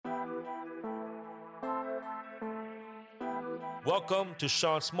Welcome to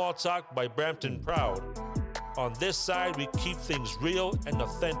Sean Small Talk by Brampton Proud. On this side, we keep things real and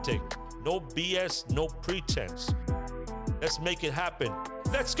authentic. No BS, no pretense. Let's make it happen.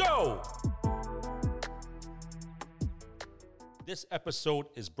 Let's go! This episode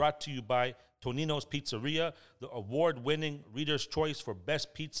is brought to you by Tonino's Pizzeria, the award-winning Reader's Choice for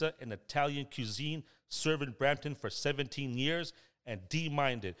Best Pizza and Italian Cuisine, served in Brampton for 17 years, and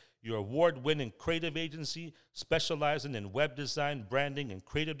D-Minded, your award-winning creative agency specializing in web design, branding, and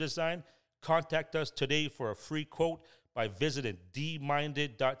creative design. Contact us today for a free quote by visiting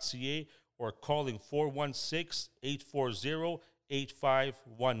dminded.ca or calling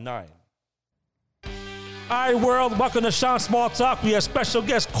 416-840-8519. Hi, world. Welcome to Sean Small Talk. We have special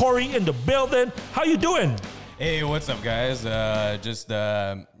guest Corey in the building. How you doing? Hey, what's up, guys? Just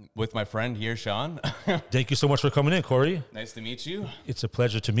with my friend here, Sean. Thank you so much for coming in, Corey. Nice to meet you. It's a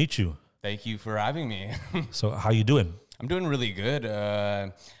pleasure to meet you. Thank you for having me. So how you doing? I'm doing really good.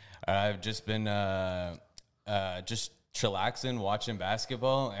 I've just been just chillaxing, watching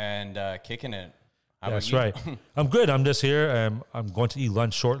basketball, and kicking it. That's right. I'm good. I'm just here. I'm going to eat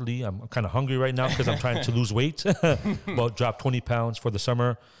lunch shortly. I'm kind of hungry right now because I'm trying to lose weight. About drop 20 pounds for the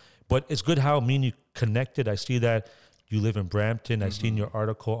summer. But it's good how me and you connected. I see that you live in Brampton. I've seen your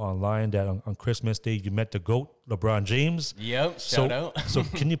article online that on Christmas Day you met the GOAT, LeBron James. Yep, shout out. So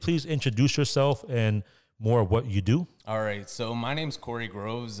can you please introduce yourself and more of what you do? All right. So my name's Corey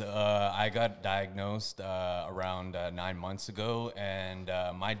Groves. I got diagnosed around 9 months ago, and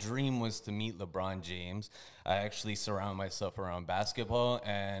my dream was to meet LeBron James. I actually surround myself around basketball,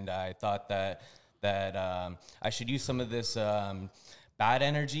 and I thought that I should use some of this bad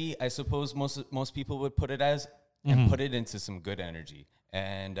energy, I suppose most people would put it as, and put it into some good energy.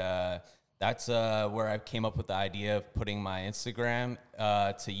 And that's where I came up with the idea of putting my Instagram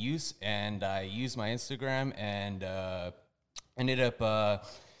to use. And I used my Instagram and ended up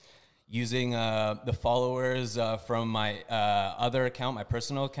using the followers from my other account, my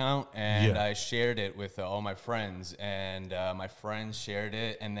personal account, and I shared it with all my friends. And my friends shared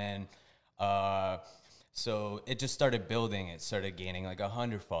it, and then so it just started building. It started gaining like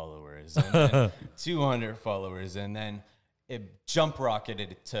 100 followers, and then 200 followers, and then it jump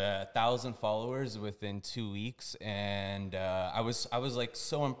rocketed to 1,000 followers within 2 weeks. And I was like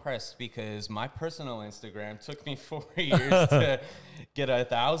so impressed because my personal Instagram took me 4 years to get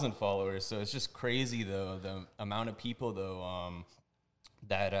 1,000 followers. So it's just crazy though, the amount of people though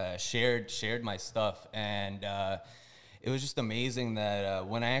that shared my stuff. And it was just amazing that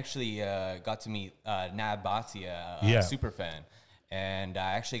when I actually got to meet Nab Bhatia, super fan, and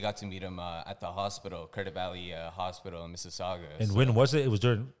I actually got to meet him at the hospital, Curtis Valley Hospital in Mississauga. And when was it? It was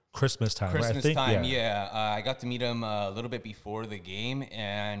during Christmas time, right? Christmas time, yeah. I got to meet him a little bit before the game,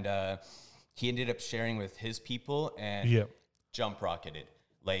 and he ended up sharing with his people, and jump rocketed.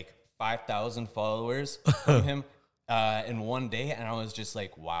 Like 5,000 followers from him in one day, and I was just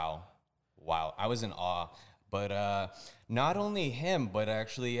like, wow. I was in awe. But not only him, but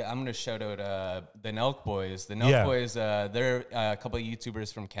actually, I'm going to shout out the Nelk Boys. The Nelk Boys, they're a couple of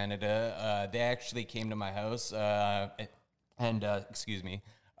YouTubers from Canada. They actually came to my house and excuse me.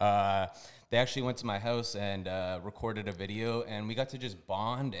 They actually went to my house and recorded a video, and we got to just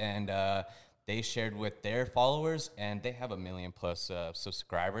bond, and they shared with their followers, and they have 1 million plus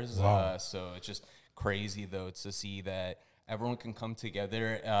subscribers. Wow. So it's just crazy, though, to see that everyone can come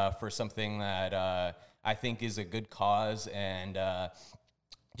together for something that I think is a good cause, and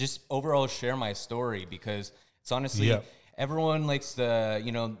just overall share my story, because it's honestly, everyone likes to,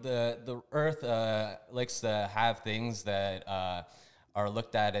 the earth likes to have things that are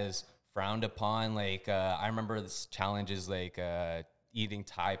looked at as frowned upon. Like I remember this challenges like eating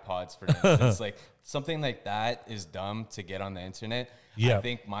Tide Pods, for instance. Like something like that is dumb to get on the internet. I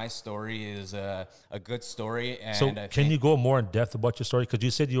think my story is a good story. And so can you go more in depth about your story? Because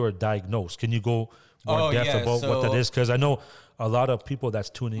you said you were diagnosed. Can you go more in depth about what that is? Because I know a lot of people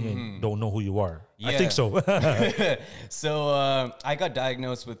that's tuning in don't know who you are. I think so. So I got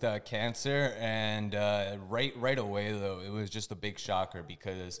diagnosed with cancer, and right away, though, it was just a big shocker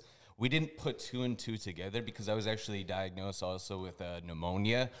because we didn't put 2 and 2 together, because I was actually diagnosed also with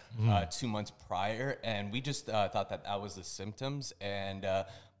pneumonia 2 months prior, and we just thought that was the symptoms. And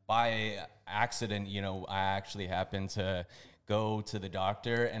by accident, I actually happened to go to the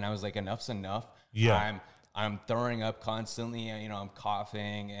doctor, and I was like, enough's enough. I'm throwing up constantly, I'm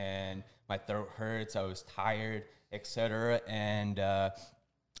coughing, and my throat hurts. I was tired, etc. And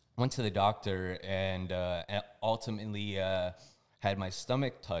went to the doctor, and ultimately had my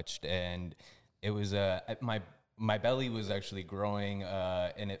stomach touched, and it was my belly was actually growing,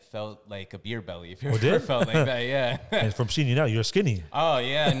 and it felt like a beer belly. If you did? ever felt like that, yeah. And from seeing you now, you're skinny. Oh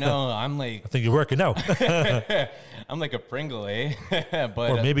yeah, no, I'm like I think you're working out. I'm like a Pringle, eh?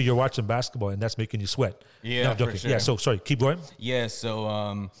 But Or maybe you're watching basketball and that's making you sweat. Yeah, No, I'm joking. for sure. Yeah, so sorry, keep going. yeah,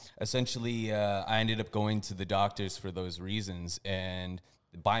 so essentially, I ended up going to the doctors for those reasons, and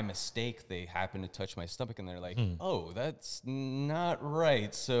by mistake, they happened to touch my stomach, and they're like, "Oh, that's not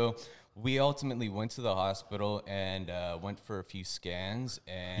right." So we ultimately went to the hospital and went for a few scans,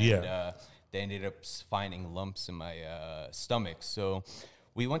 and they ended up finding lumps in my stomach. So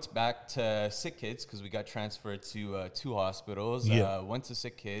we went back to Sick Kids because we got transferred to 2 hospitals. Yeah. Went to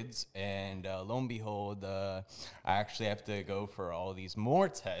Sick Kids, and lo and behold, I actually have to go for all these more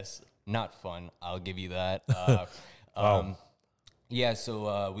tests. Not fun, I'll give you that. Wow. Yeah,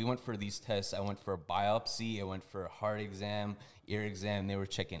 so we went for these tests. I went for a biopsy. I went for a heart exam, ear exam. They were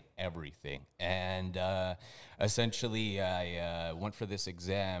checking everything. And essentially, I went for this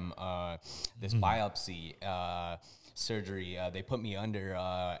exam, this biopsy surgery. They put me under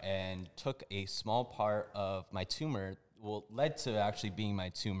and took a small part of my tumor, well, led to actually being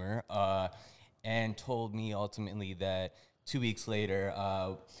my tumor, and told me ultimately that 2 weeks later,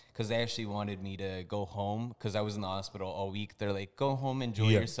 because they actually wanted me to go home because I was in the hospital all week. They're like, go home, enjoy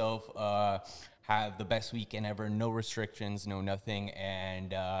yourself, have the best weekend ever, no restrictions, no nothing.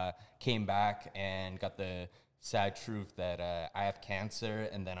 And came back and got the sad truth that I have cancer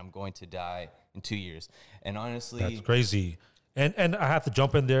and that I'm going to die in 2 years. And honestly, That's crazy. And I have to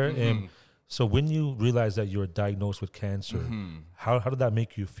jump in there. And so when you realize that you were diagnosed with cancer, how did that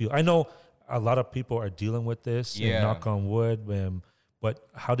make you feel? I know a lot of people are dealing with this, and knock on wood, but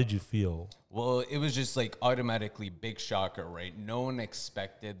how did you feel? Well, it was just like automatically big shocker, right? No one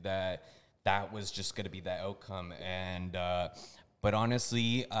expected that was just going to be the outcome. And but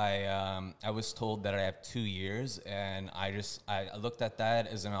honestly, I was told that I have 2 years, and I looked at that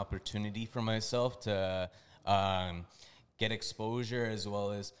as an opportunity for myself to get exposure as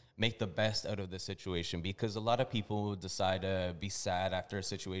well as make the best out of the situation, because a lot of people decide to be sad after a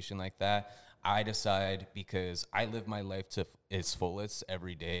situation like that. I decide because I live my life to its fullest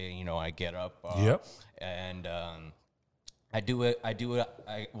every day. You know, I get up and I do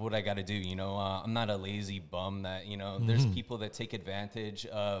what I got to do. You know, I'm not a lazy bum that, you know, there's people that take advantage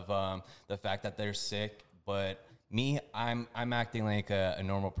of the fact that they're sick, but me, I'm acting like a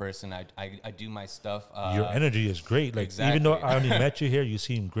normal person. I do my stuff. Your energy is great. Like, even though I only met you here, you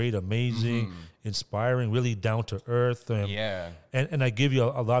seem great, amazing, inspiring, really down to earth. And I give you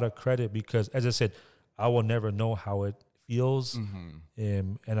a lot of credit because, as I said, I will never know how it feels.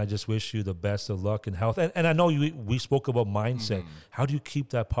 And I just wish you the best of luck and health. And I know we spoke about mindset. How do you keep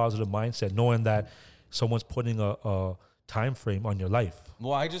that positive mindset knowing that someone's putting a time frame on your life?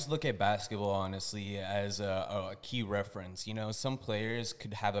 Well, I just look at basketball, honestly, as a key reference. You know, some players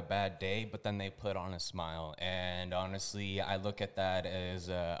could have a bad day, but then they put on a smile. And honestly, I look at that as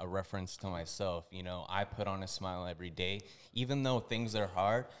a reference to myself. You know, I put on a smile every day. Even though things are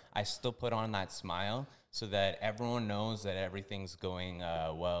hard, I still put on that smile so that everyone knows that everything's going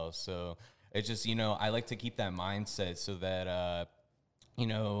well. So it's just, you know, I like to keep that mindset so that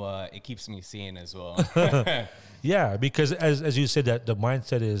it keeps me sane as well. Yeah, because as you said, that the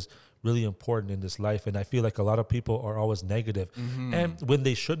mindset is really important in this life, and I feel like a lot of people are always negative, and when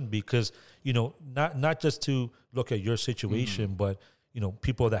they shouldn't be, because, you know, not just to look at your situation, but, you know,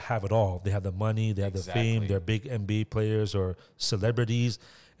 people that have it all, they have the money, they have the fame, they're big NBA players or celebrities,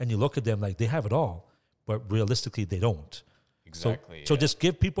 and you look at them like they have it all, but realistically they don't. Exactly. So just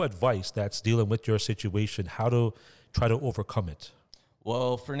give people advice that's dealing with your situation, how to try to overcome it.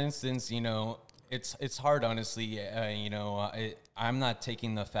 Well, for instance, you know, it's hard, honestly. I'm not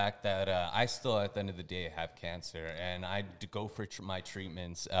taking the fact that I still, at the end of the day, have cancer, and I go for my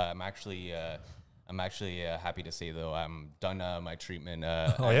treatments. I'm actually happy to say, though, I'm done my treatment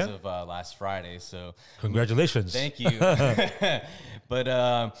as of last Friday. So congratulations. Thank you.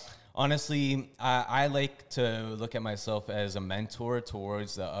 But honestly, I like to look at myself as a mentor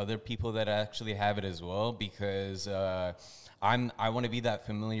towards the other people that actually have it as well, because I want to be that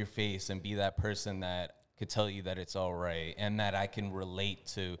familiar face and be that person that could tell you that it's all right and that I can relate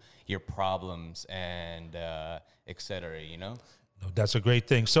to your problems and et cetera, you know? No, that's a great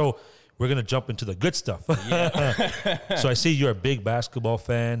thing. So we're going to jump into the good stuff. So I see you're a big basketball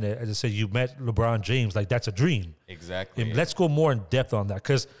fan. As I said, you met LeBron James. Like, that's a dream. Exactly. And let's go more in depth on that,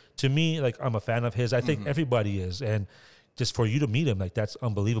 because to me, like, I'm a fan of his. I think everybody is. And just for you to meet him, like, that's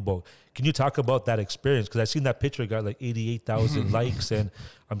unbelievable. Can you talk about that experience? Because I seen that picture got like 88,000 likes, and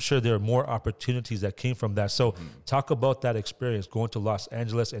I'm sure there are more opportunities that came from that. So talk about that experience, going to Los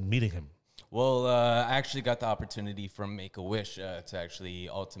Angeles and meeting him. Well, I actually got the opportunity from Make-A-Wish to actually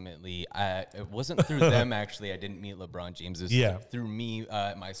ultimately, it wasn't through them actually. I didn't meet LeBron James. It was through me,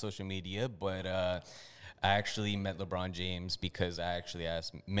 my social media. But I actually met LeBron James because I actually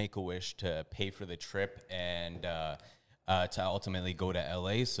asked Make-A-Wish to pay for the trip and to ultimately go to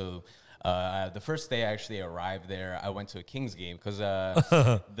LA. So the first day I actually arrived there, I went to a Kings game because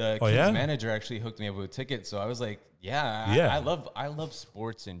the Kings manager actually hooked me up with a ticket. So I was like, I love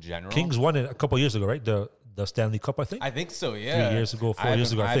sports in general. Kings won it a couple years ago, right? The Stanley Cup, I think. I think so. Yeah, 3 years ago, 4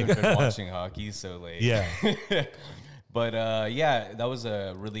 years ago. I think. I haven't been watching hockey, so like yeah. But that was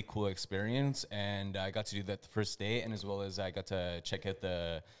a really cool experience, and I got to do that the first day, and as well as I got to check out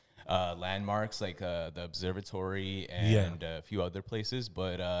the landmarks like the observatory and a few other places.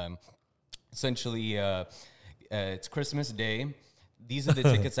 But essentially, it's Christmas Day. These are the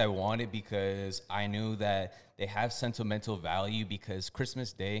tickets I wanted because I knew that they have sentimental value because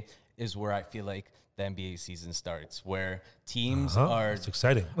Christmas Day is where I feel like the NBA season starts, where teams it's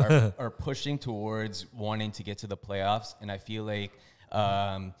exciting. are pushing towards wanting to get to the playoffs. And I feel like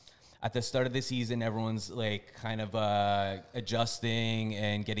at the start of the season, everyone's like kind of adjusting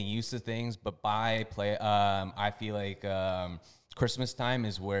and getting used to things. But I feel like Christmas time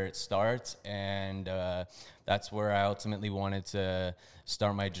is where it starts, and that's where I ultimately wanted to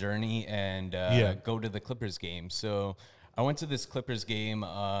start my journey and go to the Clippers game. So I went to this Clippers game.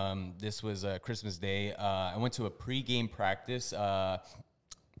 This was Christmas Day. I went to a pre-game practice.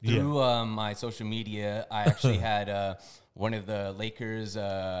 Through my social media, I actually had one of the Lakers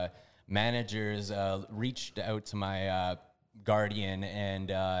managers reached out to my guardian and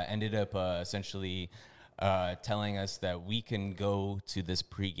ended up essentially telling us that we can go to this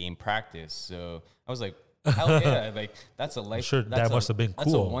pregame practice. So I was like, hell yeah, like that's a life. I'm sure that must have been cool.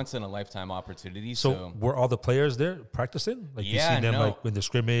 That's a once in a lifetime opportunity. So were all the players there practicing? Like you see them like in the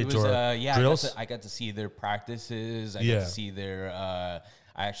scrimmage or drills? I got to see their practices. I got to see their. I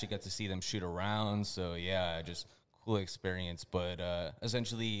actually got to see them shoot around. So just cool experience. But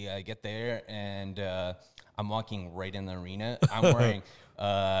essentially, I get there and I'm walking right in the arena. I'm wearing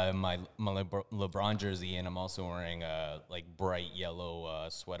my LeBron jersey, and I'm also wearing a like bright yellow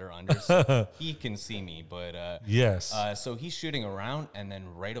sweater under, so he can see me. But so he's shooting around, and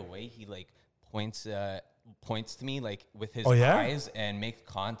then right away he like points to me like with his eyes and makes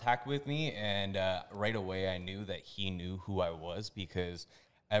contact with me, and right away I knew that he knew who I was because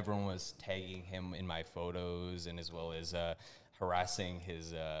everyone was tagging him in my photos, and as well as harassing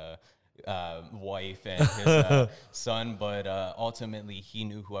his wife and his son, but ultimately he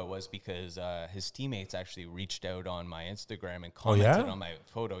knew who I was because his teammates actually reached out on my Instagram and commented on my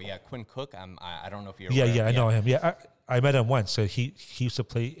photo. Quinn Cook. I don't know if you're aware. I know him. I met him once. So he used to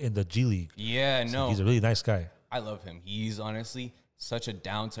play in the G League. So he's a really nice guy. I love him. He's honestly such a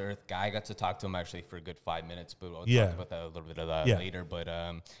down to earth guy. I got to talk to him actually for a good 5 minutes, but we'll talk about that a little bit of that later. But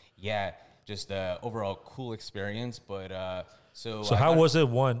just overall cool experience. But so how was it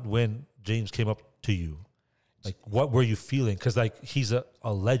when James came up to you? Like, what were you feeling? Because like he's a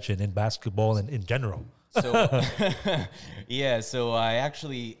legend in basketball and in general. So so I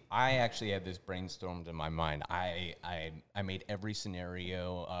actually had this brainstormed in my mind. I made every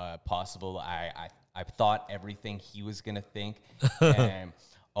scenario possible. I thought everything he was gonna think, and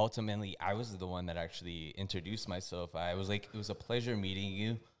ultimately I was the one that actually introduced myself. I was like, it was a pleasure meeting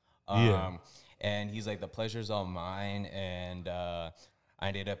you. And he's like, the pleasure's all mine. And I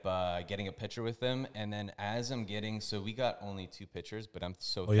ended up getting a picture with him. And then as I'm so we got only 2 pictures, but I'm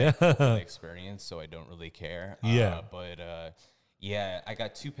so thankful for the experience, so I don't really care. I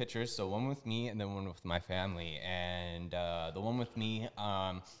got 2 pictures. So one with me and then one with my family. And the one with me,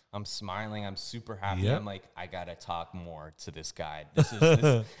 I'm smiling. I'm super happy. I'm like, I got to talk more to this guy.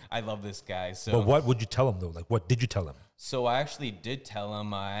 I love this guy. So, but what would you tell him though? Like, what did you tell him? So I actually did tell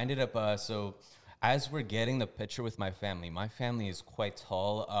him. I ended up as we're getting the picture with my family is quite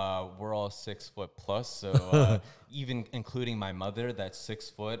tall. We're all 6 foot plus. So even including my mother, that's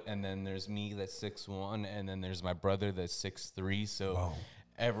 6 foot. And then there's me, that's 6'1". And then there's my brother, that's 6'3". So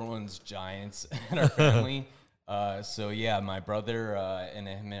everyone's giants in our family. My brother and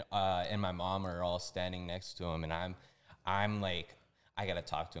him and my mom are all standing next to him. And I'm like, I got to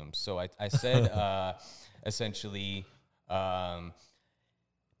talk to him. So I said, essentially,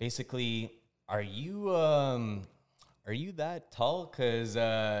 basically, are you that tall? Because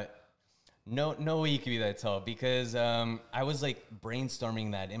no way you could be that tall. Because I was like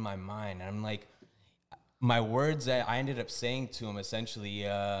brainstorming that in my mind. And I'm like, my words that I ended up saying to him essentially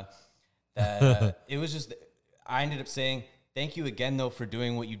that it was just, I ended up saying thank you again, though, for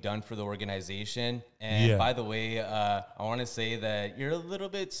doing what you've done for the organization. And by the way, I want to say that you're a little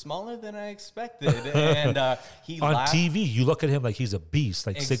bit smaller than I expected. And he on TV, you look at him like he's a beast,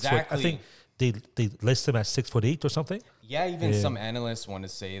 like 6 foot. I think they list him at 6'8" or something. Yeah, even some analysts want to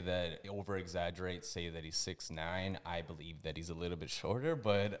say that over-exaggerate, say that he's 6'9". I believe that he's a little bit shorter,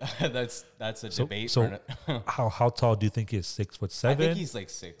 but that's a debate. So how tall do you think he is? 6'7"? I think he's like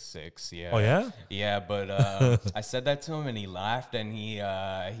 6'6". Yeah. Oh yeah. Yeah, but I said that to him and he laughed and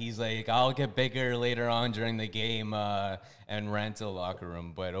he's like, "I'll get bigger later on during the game," and ran to the locker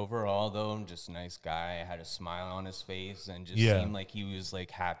room. But overall, though, I'm just a nice guy. Had a smile on his face and just seemed like he was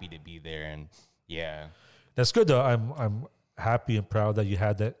like happy to be there. And yeah. That's good, though. I'm happy and proud that you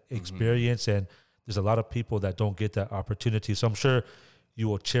had that experience, and there's a lot of people that don't get that opportunity. So I'm sure you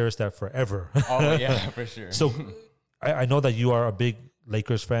will cherish that forever. Oh, yeah, for sure. So I know that you are a big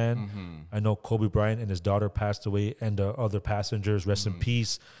Lakers fan. I know Kobe Bryant and his daughter passed away, and the other passengers, rest in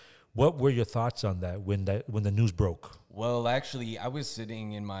peace. What were your thoughts on that when the news broke? Well, actually, I was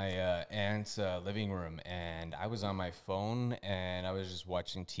sitting in my aunt's living room, and I was on my phone, and I was just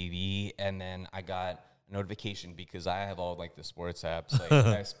watching TV, and then I got notification because I have all like the sports apps like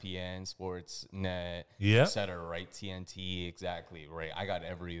ESPN, Sportsnet, etc. Right, TNT, exactly right. I got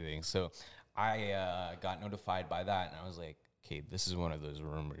everything, so I got notified by that, and I was like, "Okay, this is one of those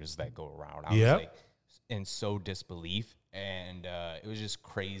rumors that go around." I was like in so disbelief, and it was just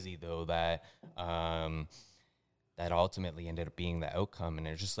crazy though that that ultimately ended up being the outcome, and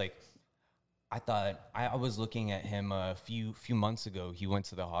it's just like. I thought I was looking at him a few months ago. He went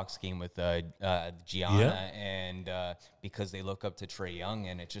to the Hawks game with Gianna, and because they look up to Trae Young,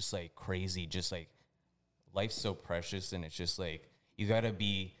 and it's just like crazy. Just like life's so precious, and it's just like you gotta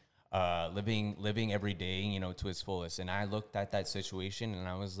be living every day, you know, to its fullest. And I looked at that situation, and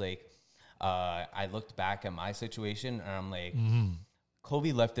I was like, I looked back at my situation, and I'm like.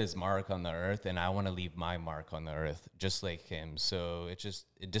 Kobe left his mark on the earth, and I want to leave my mark on the earth just like him. So it's just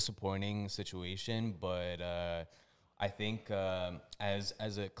a disappointing situation, but I think as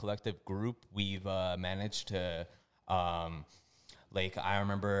a collective group, we've managed to, like I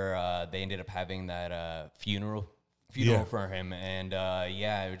remember they ended up having that funeral for him, and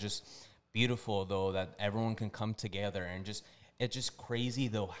it was just beautiful though that everyone can come together and just. It's just crazy,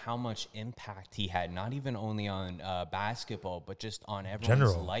 though, how much impact he had, not even only on basketball, but just on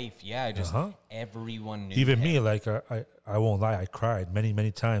everyone's life. Yeah, just everyone knew even him. Me, like, I won't lie, I cried many, many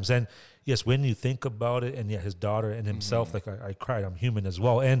times. And, yes, when you think about it, and, his daughter and himself, like, I cried. I'm human as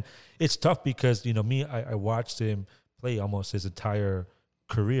well. And it's tough because, you know, me, I watched him play almost his entire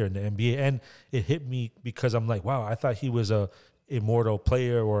career in the NBA. And it hit me because I'm like, wow, I thought he was a immortal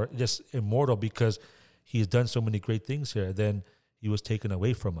player or just immortal because – he's done so many great things here. Then he was taken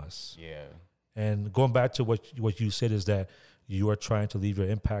away from us. Yeah. And going back to what you said is that you are trying to leave your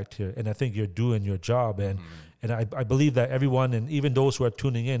impact here. And I think you're doing your job. And I believe that everyone, and even those who are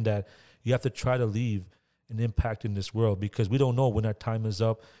tuning in, that you have to try to leave an impact in this world because we don't know when our time is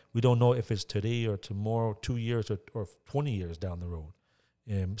up. We don't know if it's today or tomorrow, 2 years or 20 years down the road.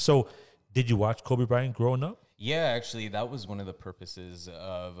 So did you watch Kobe Bryant growing up? Yeah, actually, that was one of the purposes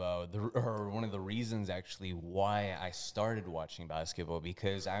of one of the reasons actually why I started watching basketball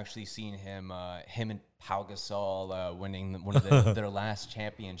because I actually seen him and Pau Gasol winning one of their last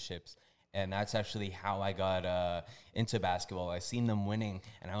championships, and that's actually how I got into basketball. I seen them winning,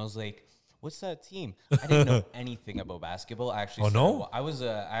 and I was like, "What's that team?" I didn't know anything about basketball. I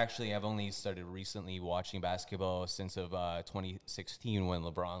actually I've only started recently watching basketball since of 2016 when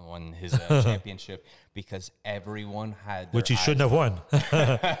LeBron won his championship because everyone had which he shouldn't have won,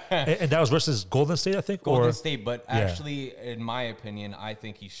 and that was versus Golden State, I think. Golden State, but actually, in my opinion, I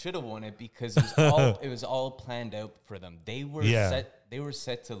think he should have won it because it was all planned out for them. They were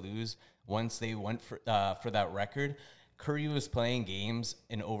set to lose once they went for that record. Curry was playing games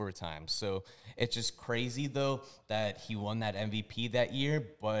in overtime. So it's just crazy, though, that he won that MVP that year,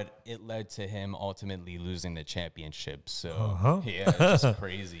 but it led to him ultimately losing the championship. So, it's just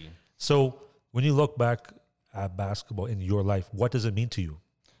crazy. So when you look back at basketball in your life, what does it mean to you?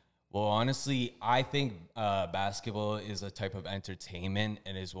 Well, honestly, I think basketball is a type of entertainment,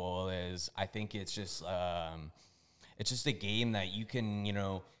 and as well as I think it's just a game that you can, you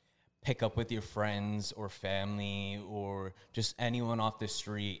know, pick up with your friends or family or just anyone off the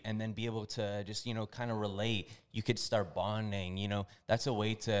street and then be able to just, you know, kind of relate. You could start bonding, you know, that's a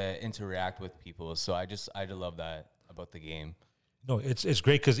way to interact with people. So I love that about the game. No, it's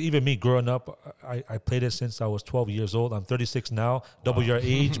great because even me growing up, I played it since I was 12 years old. I'm 36 now, double your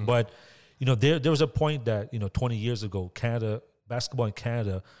age. But, you know, there was a point that, you know, 20 years ago, basketball in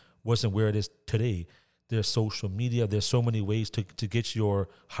Canada wasn't where it is today. there's social media. There's so many ways to get your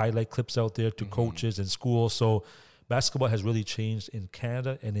highlight clips out there to coaches and schools. So basketball has really changed in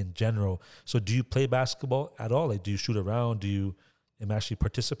Canada and in general. So do you play basketball at all? Like, do you shoot around? Do you actually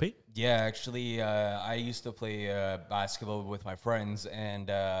participate? Yeah, actually, I used to play basketball with my friends, and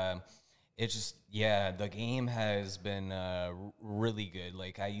it's just, the game has been really good.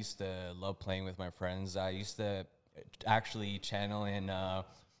 Like, I used to love playing with my friends. I used to actually channel in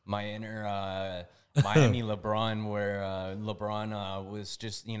my inner Miami LeBron, where LeBron was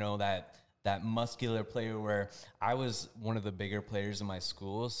just, that muscular player where I was one of the bigger players in my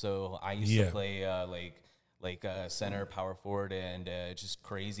school. So I used to play like center, power forward, and it's just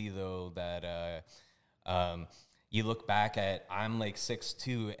crazy though that you look back at, I'm like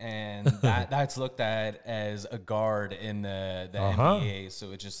 6'2", and that's looked at as a guard in the NBA.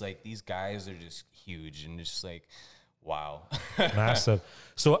 So it's just like these guys are just huge and just like, wow. Massive.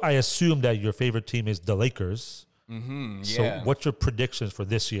 So I assume that your favorite team is the Lakers. Mm-hmm, so what's your predictions for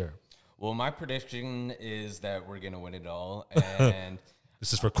this year? Well, my prediction is that we're going to win it all. And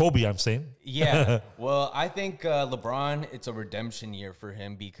this is for Kobe, I'm saying. Yeah. Well, I think LeBron, it's a redemption year for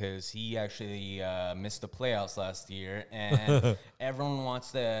him because he actually missed the playoffs last year. And everyone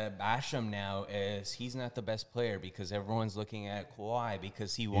wants to bash him now as he's not the best player because everyone's looking at Kawhi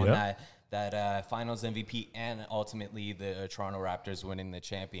because he won that finals MVP and ultimately the Toronto Raptors winning the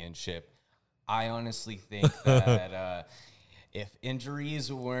championship. I honestly think that if injuries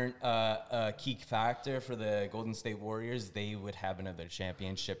weren't a key factor for the Golden State Warriors, they would have another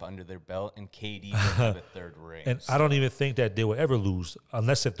championship under their belt, and KD would have a third ring. And I don't even think that they will ever lose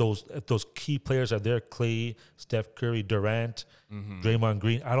unless if those key players are there, Clay, Steph Curry, Durant, Draymond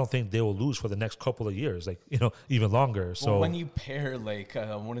Green. I don't think they will lose for the next couple of years, like even longer. So when you pair like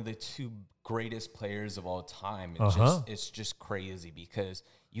one of the two greatest players of all time, it's just crazy because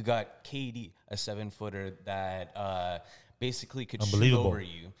you got KD, a 7-footer that basically could shoot over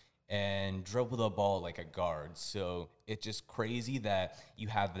you and dribble the ball like a guard. So it's just crazy that you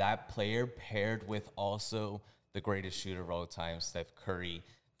have that player paired with also the greatest shooter of all time, Steph Curry,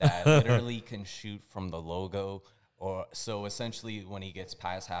 that literally can shoot from the logo. So essentially, when he gets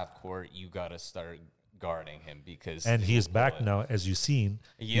past half court, you got to start guarding him because he is back now, as you've seen.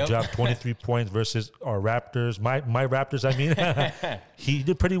 He dropped 23 points versus our Raptors. My Raptors, I mean. He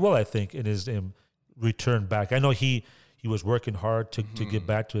did pretty well, I think, in his return back. I know he was working hard to get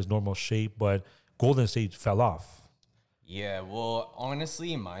back to his normal shape, but Golden State fell off. Yeah, well,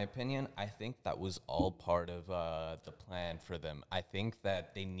 honestly, in my opinion, I think that was all part of the plan for them. I think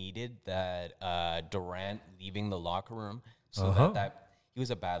that they needed that Durant leaving the locker room so that he was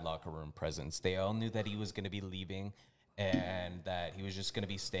a bad locker room presence. They all knew that he was going to be leaving and that he was just going to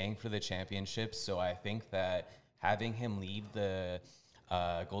be staying for the championship. So I think that having him leave the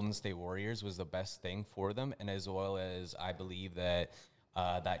Golden State Warriors was the best thing for them, and as well as I believe that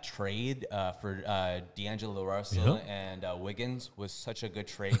that trade for D'Angelo Russell and Wiggins was such a good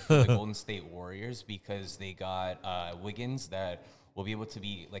trade for the Golden State Warriors because they got Wiggins that will be able to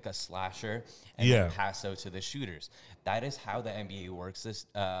be like a slasher and then pass out to the shooters. That is how the NBA works this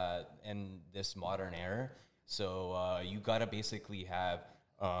in this modern era. So you got to basically have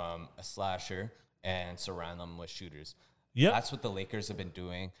a slasher and surround them with shooters. Yeah, that's what the Lakers have been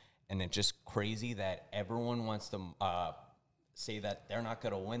doing, and it's just crazy that everyone wants to say that they're not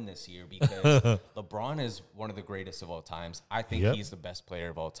going to win this year because LeBron is one of the greatest of all times. I think he's the best player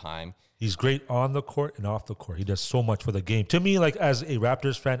of all time. He's great on the court and off the court. He does so much for the game. To me, like as a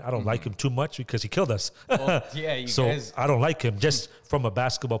Raptors fan, I don't like him too much because he killed us. Well, yeah, so guys, I don't like him just from a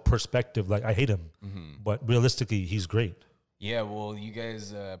basketball perspective. Like I hate him, but realistically, he's great. Yeah, well, you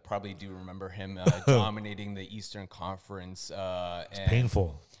guys probably do remember him dominating the Eastern Conference. It's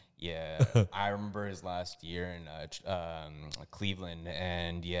painful. Yeah, I remember his last year in Cleveland,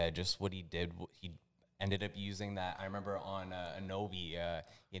 and just what he did. He ended up using that. I remember on Anobi,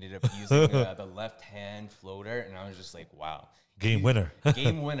 he ended up using the left-hand floater, and I was just like, wow. Game winner.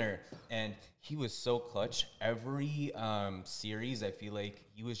 Game winner. And he was so clutch. Every series, I feel like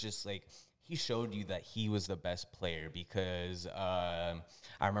he was just like, he showed you that he was the best player because I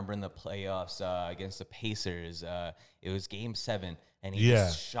remember in the playoffs against the Pacers, it was Game 7, and he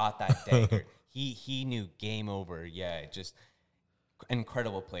just shot that dagger. He knew game over. Yeah, just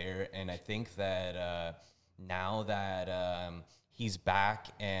incredible player. And I think that now that he's back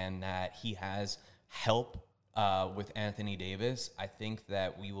and that he has help with Anthony Davis, I think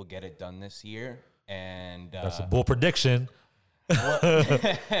that we will get it done this year. And that's a bold prediction.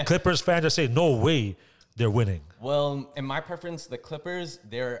 Clippers fans are saying, no way they're winning. Well, in my preference, the Clippers,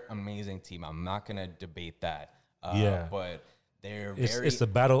 they're an amazing team. I'm not going to debate that. But it's the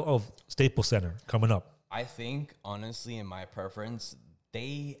battle of Staples Center coming up. I think, honestly, in my preference,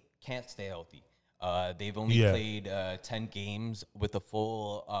 they can't stay healthy. They've only played 10 games with a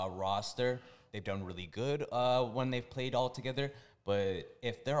full roster. They've done really good when they've played all together. But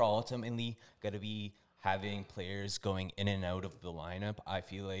if they're ultimately going to be having players going in and out of the lineup, I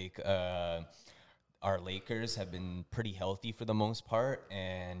feel like our Lakers have been pretty healthy for the most part.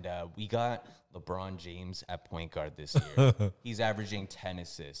 And we got LeBron James at point guard this year. He's averaging 10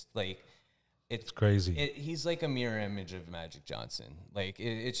 assists. Like, it's crazy. He's like a mirror image of Magic Johnson. Like,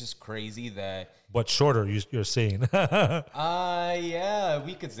 it's just crazy that. But shorter, you're saying. Yeah,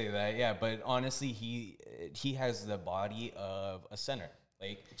 we could say that. Yeah, but honestly, he has the body of a center.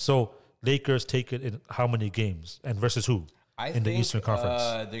 Like, so Lakers take it in how many games and versus who in the Eastern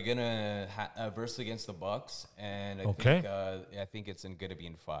Conference? They're gonna verse against the Bucks, and I think it's gonna be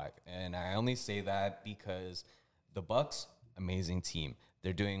in 5. And I only say that because the Bucks, amazing team.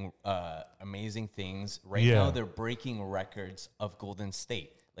 They're doing amazing things right now. They're breaking records of Golden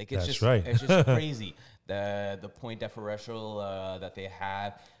State. Like, it's it's just crazy. The point differential that they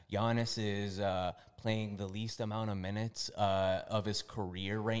have. Giannis is playing the least amount of minutes of his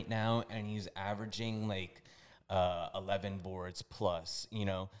career right now, and he's averaging like 11 boards plus,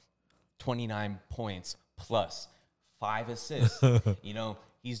 29 points plus 5 assists.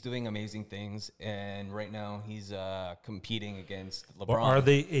 He's doing amazing things, and right now he's competing against LeBron. But are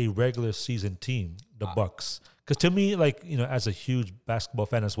they a regular season team, the Bucks? Because to me, as a huge basketball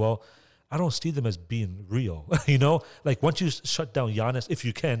fan as well, I don't see them as being real. Like once you shut down Giannis, if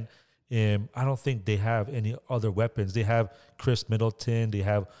you can, I don't think they have any other weapons. They have Chris Middleton. They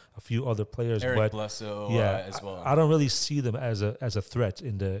have a few other players. Eric Bledsoe as well. I don't really see them as a threat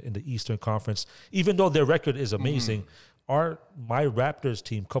in the Eastern Conference, even though their record is amazing. My Raptors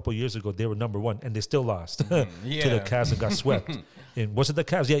team a couple years ago, they were number 1, and they still lost to the Cavs and got swept. And was it the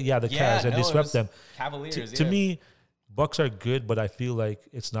Cavs? Yeah, the Cavs, and they swept them. Cavaliers. To me, Bucks are good, but I feel like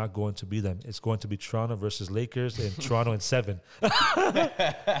it's not going to be them. It's going to be Toronto versus Lakers, and Toronto in 7.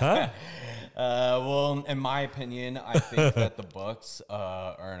 Well, in my opinion, I think that the Bucks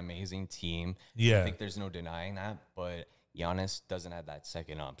are an amazing team. Yeah, I think there's no denying that. But Giannis doesn't have that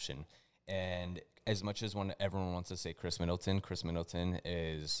second option, and as much as everyone wants to say Chris Middleton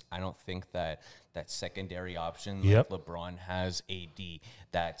is, I don't think that secondary option like LeBron has AD,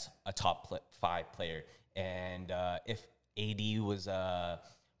 that's a top 5 player. And if AD was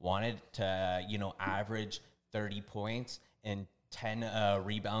wanted to, average 30 points and 10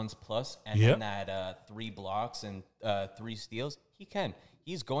 rebounds plus, and then that 3 blocks and 3 steals, he can.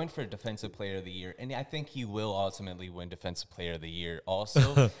 He's going for Defensive Player of the Year, and I think he will ultimately win Defensive Player of the Year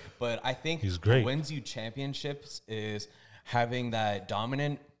also. But I think what wins you championships is having that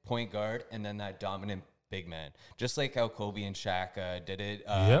dominant point guard and then that dominant big man. Just like how Kobe and Shaq did it.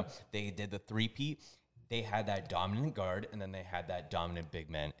 They did the three-peat. They had that dominant guard, and then they had that dominant big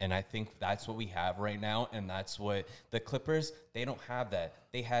man. And I think that's what we have right now, and that's what the Clippers, they don't have that.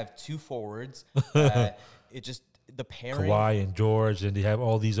 They have 2 forwards. The pairing, Kawhi and George, and they have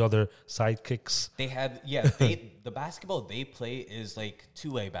all these other sidekicks. They have, the basketball they play is like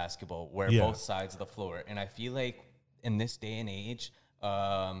two-way basketball, where both sides of the floor. And I feel like in this day and age,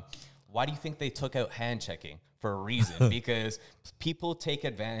 why do you think they took out hand checking? For a reason, because people take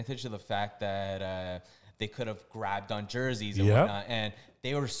advantage of the fact that they could have grabbed on jerseys and whatnot, and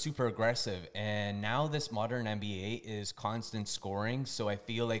they were super aggressive. And now this modern NBA is constant scoring, so I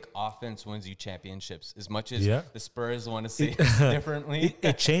feel like offense wins you championships. As much as the Spurs want to say it differently,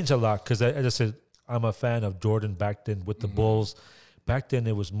 it changed a lot because I just said I'm a fan of Jordan back then with the Bulls. Back then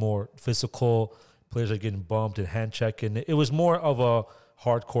it was more physical. Players are getting bumped and hand checking. It was more of a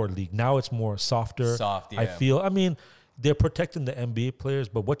hardcore league. Now it's more softer. I feel. I mean, they're protecting the NBA players,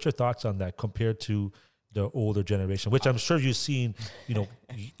 but what's your thoughts on that compared to the older generation, which I'm sure you've seen,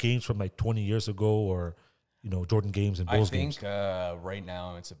 games from like 20 years ago or, Jordan games and Bulls games? I think right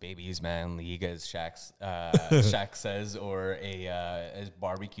now it's a babies man league, as Shaq says, or as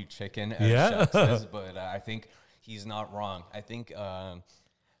barbecue chicken, as Shaq says. But I think he's not wrong. I think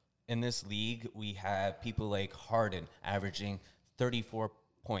in this league we have people like Harden averaging 34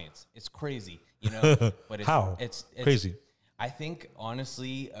 points. It's crazy, But it's crazy. I think,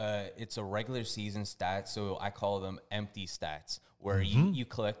 honestly, it's a regular season stat, so I call them empty stats, where you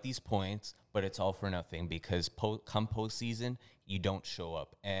collect these points, but it's all for nothing because come postseason, you don't show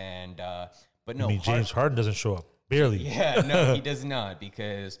up. And but no, James Harden doesn't show up, barely. Yeah, no, he does not,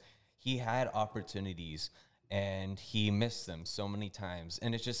 because he had opportunities and he missed them so many times.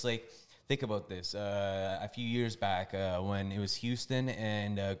 And it's just like, think about this. A few years back, when it was Houston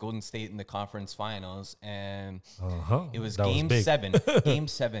and Golden State in the conference finals, and it was Game 7. Game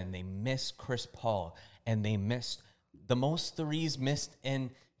 7, they missed Chris Paul, and they missed the most threes missed in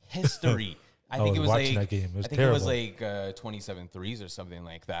history. I was think it was watching like that game. It was I think it was terrible. like 27 threes or something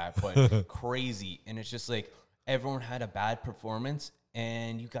like that, but crazy. And it's just like everyone had a bad performance,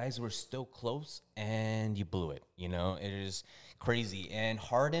 and you guys were still close, and you blew it. You know, it is crazy. And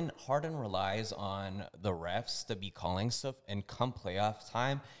Harden relies on the refs to be calling stuff, and come playoff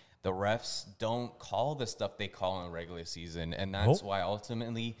time, the refs don't call the stuff they call in regular season, and that's why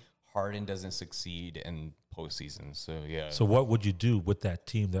ultimately Harden doesn't succeed in postseason. So yeah. So what would you do with that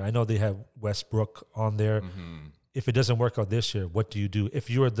team there? I know they have Westbrook on there. If it doesn't work out this year, what do you do if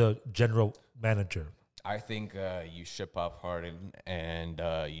you're the general manager? I think you ship off Harden and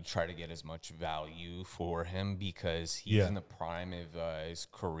you try to get as much value for him because he's in the prime of his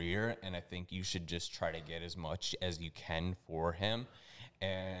career, and I think you should just try to get as much as you can for him.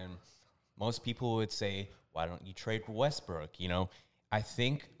 And most people would say, why don't you trade for Westbrook? You know, I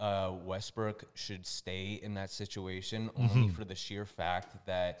think Westbrook should stay in that situation only for the sheer fact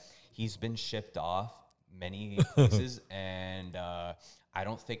that he's been shipped off many places, and I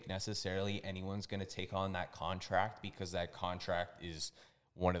don't think necessarily anyone's going to take on that contract because that contract is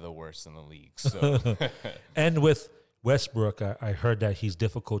one of the worst in the league. So, and with Westbrook, I heard that he's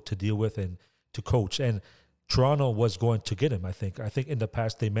difficult to deal with and to coach. And Toronto was going to get him. I think in the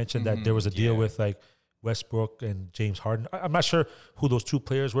past they mentioned that there was a deal with like Westbrook and James Harden. I'm not sure who those two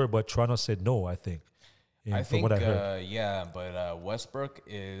players were, but Toronto said no. I think. I think, what I heard. But Westbrook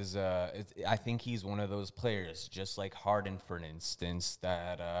is, I think he's one of those players, just like Harden, for instance,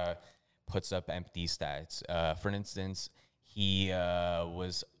 that puts up empty stats. For instance, he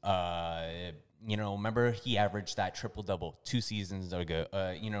was, remember he averaged that triple-double 2 seasons ago.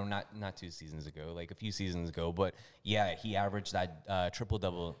 Not 2 seasons ago, like a few seasons ago. But, yeah, he averaged that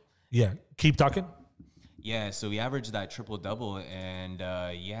triple-double. Yeah, keep talking. Yeah, so he averaged that triple-double, and,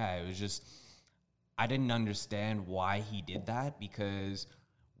 it was just – I didn't understand why he did that because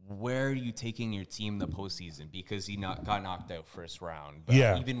where are you taking your team the postseason? Because he got knocked out first round.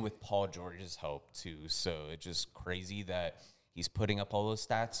 But even with Paul George's help too. So it's just crazy that he's putting up all those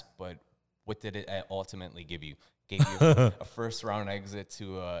stats. But what did it ultimately give you? Gave you a first round exit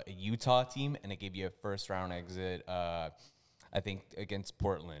to a Utah team, and it gave you a first round exit, I think, against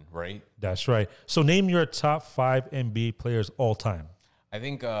Portland, right? That's right. So name your top 5 NBA players all time. I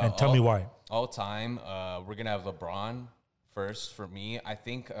think and tell me why. All time, we're going to have LeBron first for me. I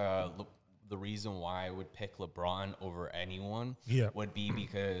think the reason why I would pick LeBron over anyone would be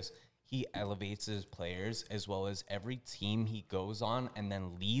because he elevates his players as well as every team he goes on and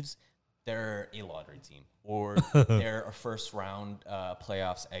then leaves, they're a lottery team or they're a first-round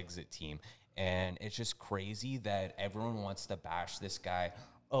playoffs exit team. And it's just crazy that everyone wants to bash this guy.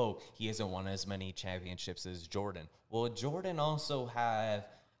 Oh, he hasn't won as many championships as Jordan. Well, Jordan also had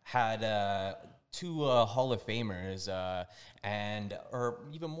 2 Hall of Famers, or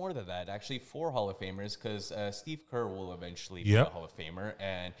even more than that, actually 4 Hall of Famers, because Steve Kerr will eventually be a Hall of Famer,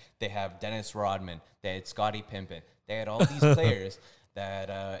 and they have Dennis Rodman, they had Scottie Pippen, they had all these players that,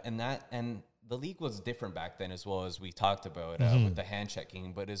 and the league was different back then as well, as we talked about with the hand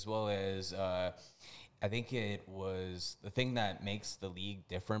checking, but as well as I think it was the thing that makes the league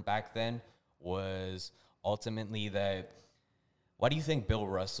different back then was ultimately that. Why do you think Bill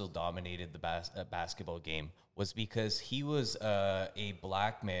Russell dominated the basketball game? Was because he was a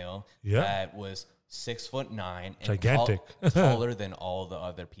black male that was 6'9" and gigantic, taller than all the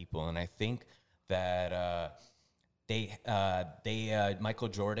other people, and I think that Michael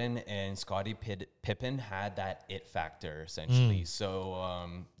Jordan and Scottie Pippen had that it factor essentially. So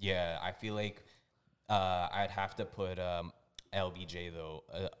I feel like I'd have to put LBJ though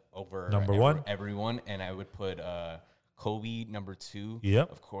over number 1 everyone, and I would put Kobe number 2.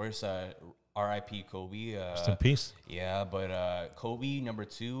 Of course. R.I.P. Kobe. Rest in peace. Yeah, but Kobe number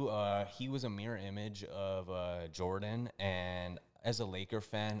 2. He was a mirror image of Jordan, and as a Laker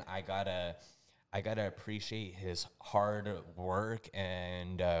fan, I gotta appreciate his hard work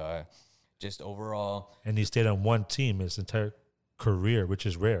and just overall. And he stayed on one team his entire career, which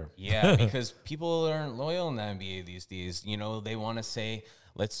is rare. Yeah, because people aren't loyal in the NBA these days. You know, they want to say,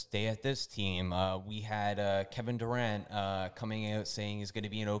 let's stay at this team. We had Kevin Durant coming out saying he's going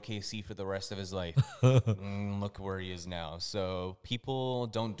to be in OKC for the rest of his life. Look where he is now. So people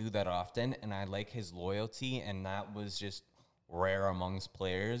don't do that often, and I like his loyalty, and that was just rare amongst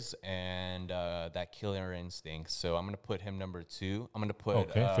players, and that killer instinct. So I'm going to put him number 2. I'm going to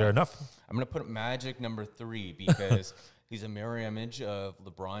put fair enough. I'm going to put Magic number 3 because he's a mirror image of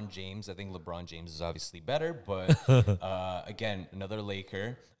LeBron James. I think LeBron James is obviously better, but again, another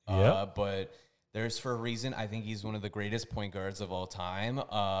Laker. But there's for a reason. I think he's one of the greatest point guards of all time.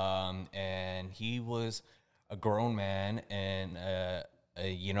 And he was a grown man in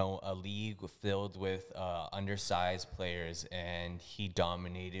a league filled with undersized players, and he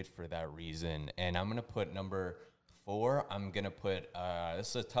dominated for that reason. And I'm gonna put number 4. I'm gonna put this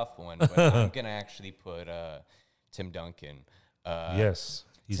is a tough one, but I'm gonna actually put Tim Duncan. Yes,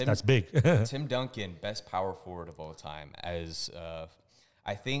 that's big. Tim Duncan, best power forward of all time.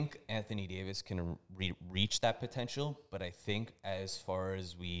 I think Anthony Davis can reach that potential, but I think as far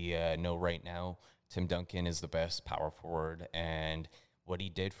as we know right now, Tim Duncan is the best power forward, and what he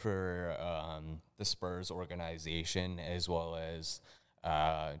did for the Spurs organization, as well as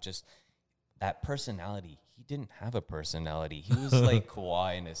just that personality. He didn't have a personality. He was like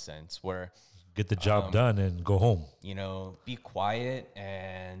Kawhi in a sense, where get the job done and go home. Be quiet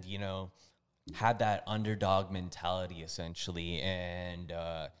and, had that underdog mentality essentially. And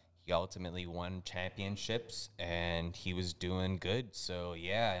he ultimately won championships and he was doing good. So,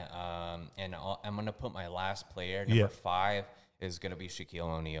 and I'm going to put my last player, number 5, is going to be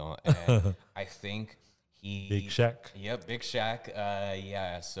Shaquille O'Neal. And I think Big Shaq. Yep, Big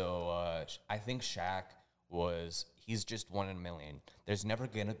Shaq. So I think Shaq he's just 1 in a million. There's never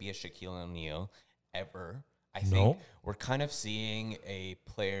going to be a Shaquille O'Neal ever. I think we're kind of seeing a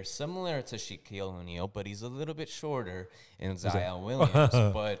player similar to Shaquille O'Neal, but he's a little bit shorter in Zion Williams.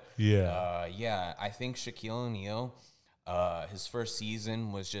 But I think Shaquille O'Neal, his first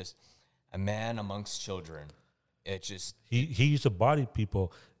season was just a man amongst children. It just he used to body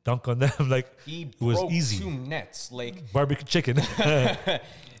people, dunk on them like it was easy. 2 nets, like barbecue chicken.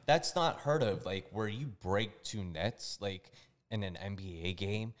 That's not heard of. Like where you break 2 nets, like in an NBA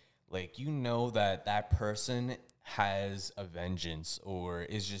game. Like, that person has a vengeance or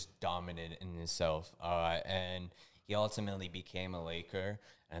is just dominant in himself. And he ultimately became a Laker,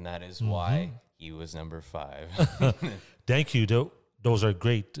 and that is why he was number 5. Thank you. Those are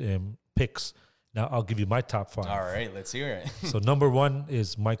great picks. Now, I'll give you my top 5. All right, let's hear it. So, number 1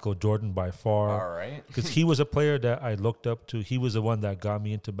 is Michael Jordan by far. All right. Because he was a player that I looked up to. He was the one that got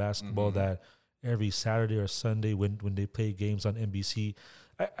me into basketball, that every Saturday or Sunday when they play games on NBC,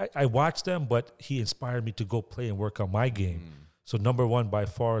 I watched them, but he inspired me to go play and work on my game. So number 1 by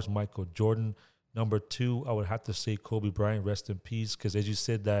far is Michael Jordan. Number 2, I would have to say Kobe Bryant, rest in peace, because as you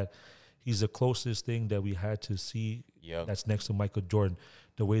said, that he's the closest thing that we had to see that's next to Michael Jordan.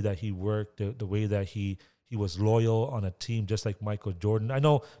 The way that he worked, the way that he was loyal on a team, just like Michael Jordan. I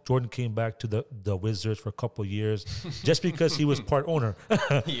know Jordan came back to the Wizards for a couple of years just because he was part owner.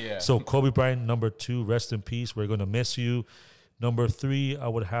 So Kobe Bryant, number 2, rest in peace. We're going to miss you. Number 3, I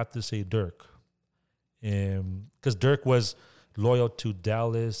would have to say Dirk. Because Dirk was loyal to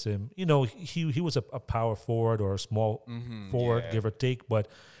Dallas. And, he was a power forward or a small forward, give or take. But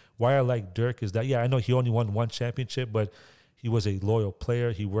why I like Dirk is that, I know he only won 1 championship, but he was a loyal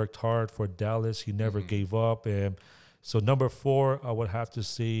player. He worked hard for Dallas. He never gave up. And so number 4, I would have to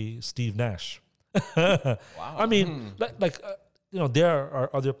say Steve Nash. Wow. I mean, there are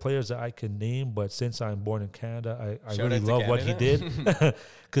other players that I can name, but since I'm born in Canada, I really love what he did.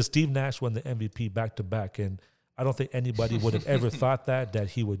 Because Steve Nash won the MVP back-to-back, and I don't think anybody would have ever thought that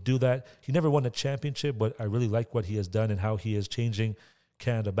he would do that. He never won a championship, but I really like what he has done and how he is changing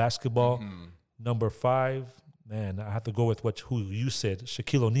Canada basketball. Number 5, man, I have to go with who you said,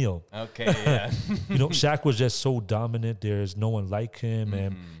 Shaquille O'Neal. Okay, yeah. Shaq was just so dominant. There's no one like him,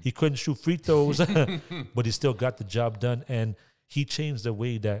 and he couldn't shoot free throws, but he still got the job done. And he changed the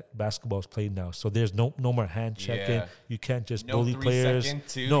way that basketball is played now. So there's no more hand checking. Yeah. You can't just No bully 3 players. second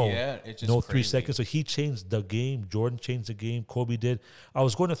too. No, it's just no crazy. 3 seconds. So he changed the game. Jordan changed the game. Kobe did. I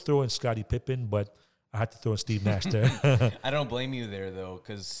was going to throw in Scottie Pippen, but I had to throw in Steve Nash there. I don't blame you there, though,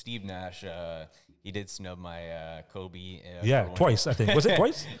 because Steve Nash, he did snub my Kobe. Twice, I think. Was it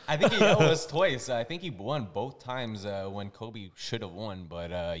twice? I think it was twice. I think he won both times when Kobe should have won.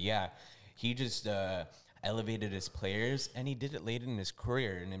 But, he just elevated his players, and he did it late in his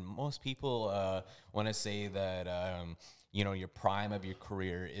career. And then most people want to say that, your prime of your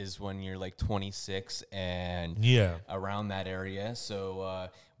career is when you're like 26 and around that area. So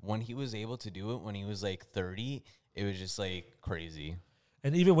when he was able to do it when he was like 30, it was just like crazy.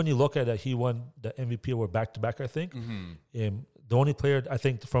 And even when you look at it, he won the MVP award back-to-back, I think. The only player, I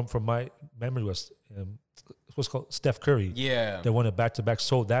think, from my memory was what's called Steph Curry. Yeah. That won it back-to-back.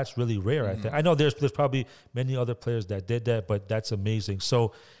 So that's really rare, I think. I know there's probably many other players that did that, but that's amazing.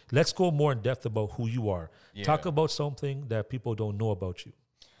 So let's go more in depth about who you are. Yeah. Talk about something that people don't know about you.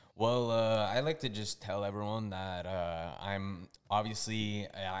 Well, I like to just tell everyone that I'm obviously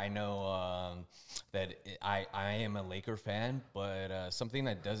I know that I am a Laker fan, but something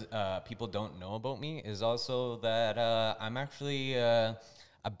that does people don't know about me is also that I'm actually a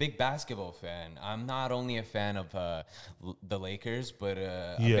big basketball fan. I'm not only a fan of the Lakers, but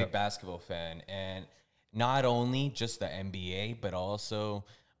a big basketball fan, and not only just the NBA, but also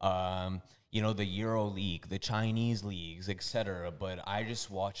the Euro League, the Chinese leagues, etc. But I just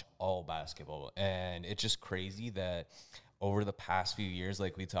watch all basketball, and it's just crazy that over the past few years,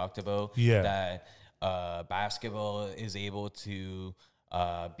 like we talked about, that basketball is able to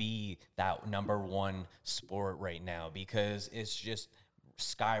be that number one sport right now because it's just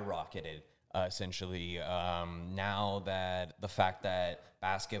skyrocketed. Essentially, now that the fact that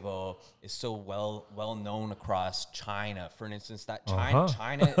basketball is so well known across China, for instance, that China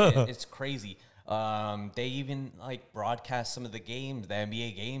it's crazy. They even like broadcast some of the games, the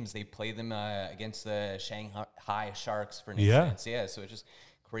NBA games. They play them against the Shanghai Sharks, for instance. Yeah, so it's just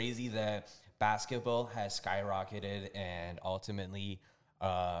crazy that basketball has skyrocketed, and ultimately,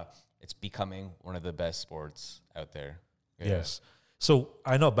 it's becoming one of the best sports out there. Yeah. Yes. So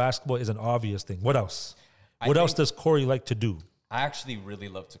I know basketball is an obvious thing. What else? What else does Corey like to do? I actually really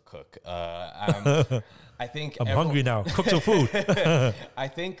love to cook. I think I'm hungry now. Cook some food. I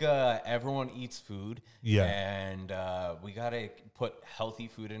think everyone eats food. Yeah. And we got to put healthy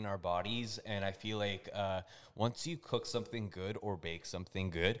food in our bodies. And I feel like once you cook something good or bake something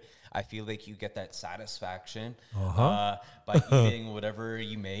good, I feel like you get that satisfaction by eating whatever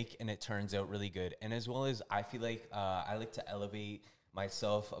you make, and it turns out really good. And as well as I feel like I like to elevate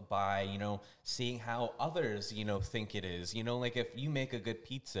myself by, seeing how others, think it is. Like if you make a good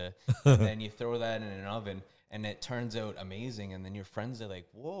pizza and then you throw that in an oven and it turns out amazing, and then your friends are like,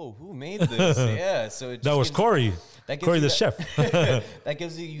 whoa, who made this? Yeah, so that was Corey. Corey the chef. That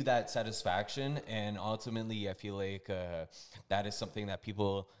gives you that satisfaction, and ultimately I feel like that is something that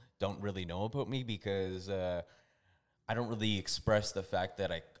people don't really know about me because I don't really express the fact that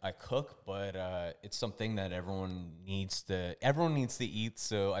I cook, but it's something that everyone needs to eat.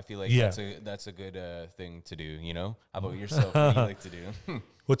 So I feel like that's a good thing to do. How about yourself? What do you like to do?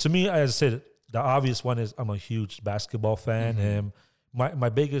 Well, to me, as I said, the obvious one is I'm a huge basketball fan, and my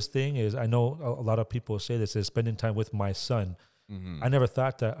biggest thing is, I know a lot of people say this, is spending time with my son. I never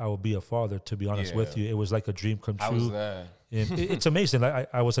thought that I would be a father, to be honest with you. It was like a dream come true. How was that? It's amazing.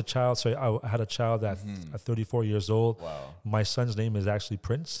 I was a child, so I had a child at 34 years old. Wow. My son's name is actually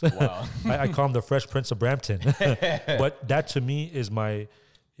Prince. Wow. I call him the Fresh Prince of Brampton. But that to me is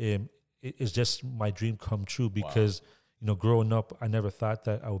is just my dream come true because, growing up, I never thought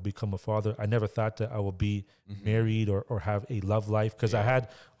that I would become a father. I never thought that I would be married or have a love life because I had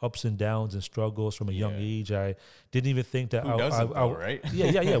ups and downs and struggles from a young age. I didn't even think that right?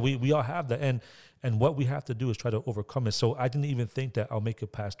 Yeah. We all have that. And what we have to do is try to overcome it. So I didn't even think that I'll make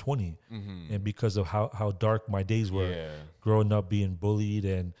it past 20. And because of how dark my days were growing up, being bullied,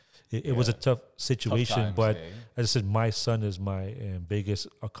 and it was a tough situation. Tough times, but as I said, my son is my biggest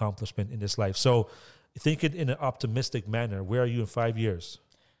accomplishment in this life. So thinking in an optimistic manner, where are you in 5 years?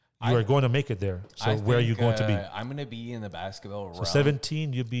 You are going to make it there. So where are you going to be? I'm going to be in the basketball realm. So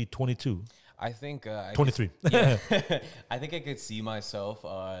 17, you'll be 22. I think 23. I think I could see myself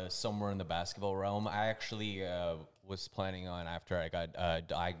somewhere in the basketball realm. I actually was planning on, after I got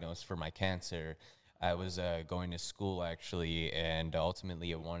diagnosed for my cancer, I was going to school actually, and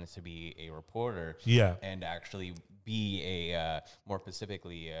ultimately I wanted to be a reporter. Yeah. And actually be more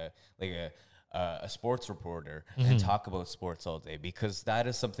specifically like a sports reporter and talk about sports all day, because that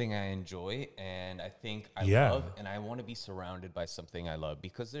is something I enjoy and I think I love, and I want to be surrounded by something I love,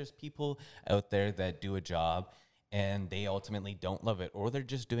 because there's people out there that do a job and they ultimately don't love it, or they're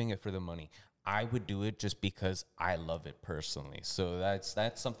just doing it for the money. I would do it just because I love it personally. So that's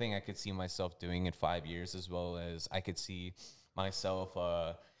something I could see myself doing in 5 years, as well as I could see myself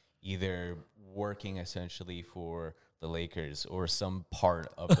either working essentially for the Lakers or some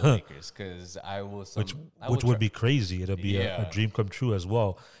part of the Lakers, because which would be crazy. It'll be a dream come true as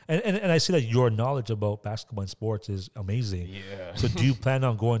well. And I see that your knowledge about basketball and sports is amazing. Yeah. So do you plan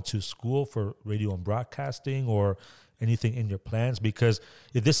on going to school for radio and broadcasting or anything in your plans? Because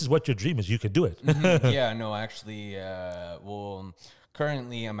if this is what your dream is, you could do it. Yeah, no, actually,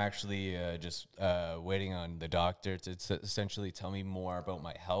 currently I'm actually just waiting on the doctor to essentially tell me more about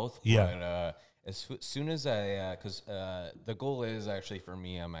my health. Yeah. But as soon as because the goal is actually for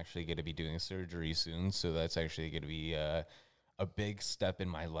me, I'm actually going to be doing surgery soon. So that's actually going to be a a big step in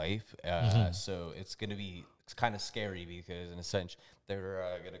my life. So it's going to be kind of scary because in a sense,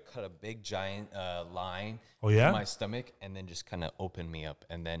 they're going to cut a big giant line in my stomach and then just kind of open me up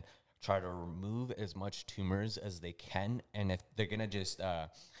and then try to remove as much tumors as they can. And if they're going to just,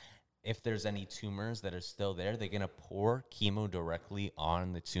 if there's any tumors that are still there, they're going to pour chemo directly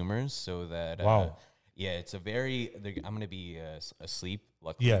on the tumors so that, yeah, it's a very, I'm going to be asleep.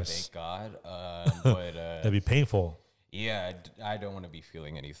 Luckily, thank God. But that'd be painful. Yeah, I don't want to be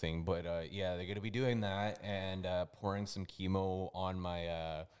feeling anything, but yeah, they're going to be doing that and pouring some chemo on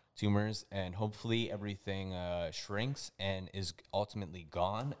my tumors, and hopefully everything shrinks and is ultimately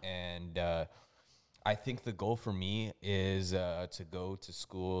gone. And I think the goal for me is to go to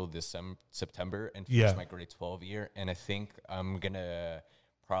school this September and finish my grade 12 year, and I think I'm going to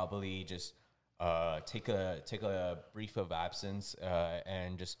probably just take a brief of absence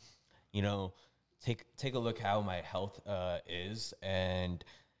and just, you know, take a look how my health is, and,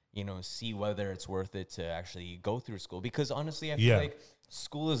 you know, see whether it's worth it to actually go through school. Because honestly, I feel like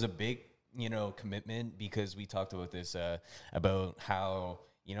school is a big, you know, commitment, because we talked about this, about how,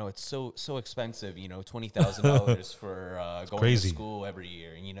 you know, it's so expensive, you know, $20,000 for going to school every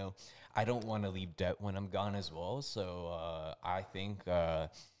year. And, you know, I don't want to leave debt when I'm gone as well. So I think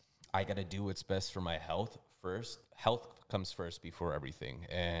I got to do what's best for my health first. Health comes first before everything.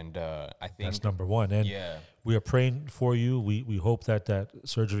 And I think that's number one. And we are praying for you. We hope that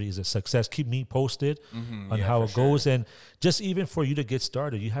surgery is a success. Keep me posted on how it goes. And just even for you to get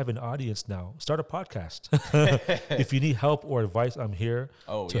started, you have an audience now. Start a podcast. If you need help or advice, I'm here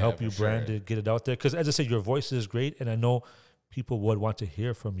to help you brand it, get it out there. Because as I said, your voice is great, and I know people would want to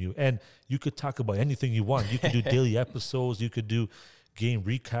hear from you. And you could talk about anything you want. You could do daily episodes. You could do game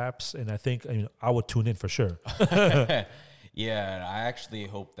recaps, and I think I would tune in for sure. Yeah, I actually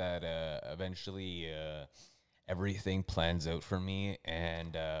hope that eventually everything plans out for me,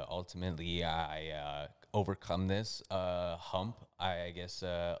 and ultimately I overcome this hump. I guess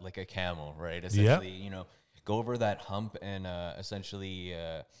like a camel, right? Essentially, you know, go over that hump, and essentially,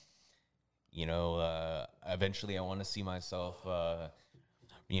 you know, eventually I want to see myself.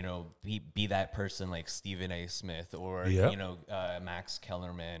 You know, be that person like Stephen A. Smith or, you know, Max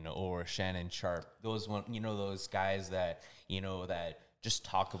Kellerman or Shannon Sharp. Those those guys that, you know, that just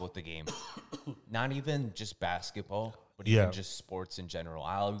talk about the game. Not even just basketball, but even just sports in general.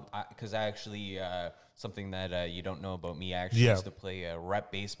 Because I actually, something that you don't know about me, I actually used to play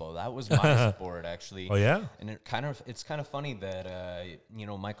rep baseball. That was my sport, actually. Oh, yeah? And it's kind of funny that, you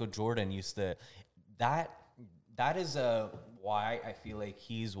know, Michael Jordan used to, that is why I feel like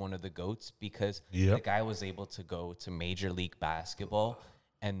he's one of the GOATs, because the guy was able to go to Major League Basketball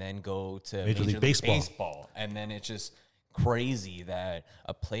and then go to Major League Baseball. And then it's just crazy that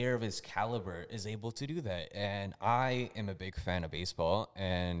a player of his caliber is able to do that. And I am a big fan of baseball,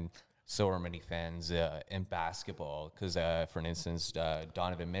 and so are many fans in basketball. Because, for instance,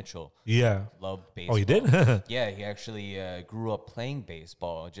 Donovan Mitchell loved baseball. Oh, he did? Yeah, he actually grew up playing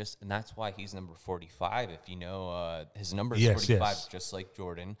baseball. And that's why he's number 45. If you know, his number is 45, just like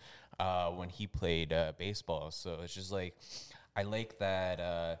Jordan, when he played baseball. So it's just like, I like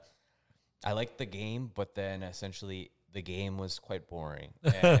that. I like the game, but then essentially the game was quite boring.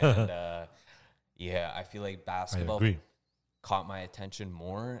 And yeah, I feel like basketball caught my attention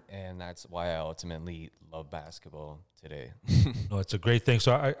more, and that's why I ultimately love basketball today. No, it's a great thing.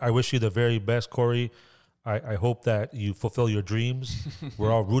 So I wish you the very best, Corey. I hope that you fulfill your dreams.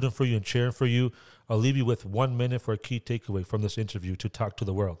 We're all rooting for you and cheering for you. I'll leave you with 1 minute for a key takeaway from this interview to talk to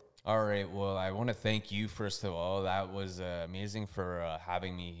the world. All right. Well, I want to thank you, first of all. That was amazing for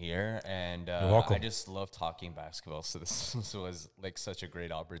having me here. And You're welcome. I just love talking basketball. So this was like such a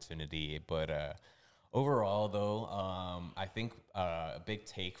great opportunity. But overall, though, I think a big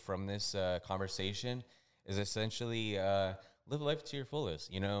take from this conversation is essentially live life to your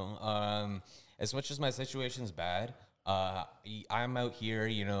fullest. You know, as much as my situation's bad, I'm out here,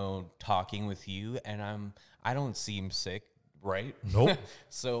 you know, talking with you, and I don't seem sick. Right? Nope.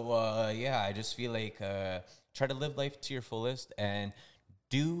 So, yeah, I just feel like try to live life to your fullest, and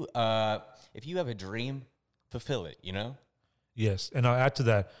do, if you have a dream, fulfill it, you know? Yes. And I'll add to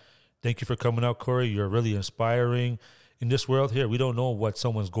that. Thank you for coming out, Corey. You're really inspiring. In this world here, we don't know what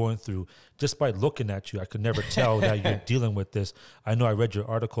someone's going through. Just by looking at you, I could never tell that you're dealing with this. I know I read your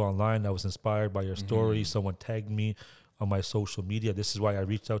article online. I was inspired by your story. Someone tagged me on my social media. This is why I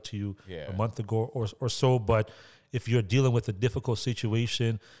reached out to you a month ago or so. But if you're dealing with a difficult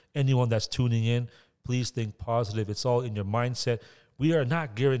situation, anyone that's tuning in, please think positive. It's all in your mindset. We are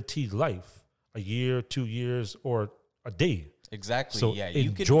not guaranteed life, a year, 2 years, or a day. Exactly. So yeah,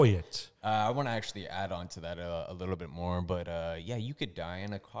 enjoy it. I want to actually add on to that a little bit more, but yeah, you could die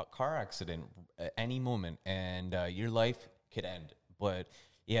in a car accident at any moment, and your life could end. But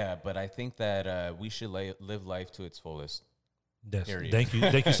yeah, but I think that we should live life to its fullest. Yes. Period.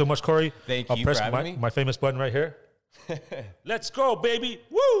 Thank you so much, Corey. Thank I'll you press for having me. my famous button right here. Let's go, baby.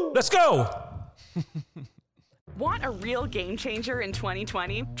 Woo! Let's go. Want a real game changer in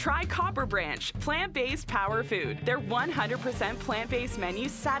 2020? Try Copper Branch, plant-based power food. Their 100% plant-based menu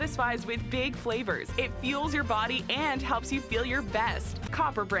satisfies with big flavors. It fuels your body and helps you feel your best.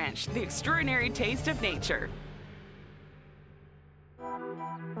 Copper Branch, the extraordinary taste of nature.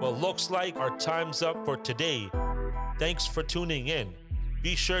 Well, looks like our time's up for today. Thanks for tuning in.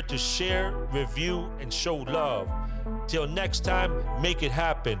 Be sure to share, review, and show love. Till next time, make it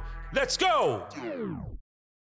happen. Let's go!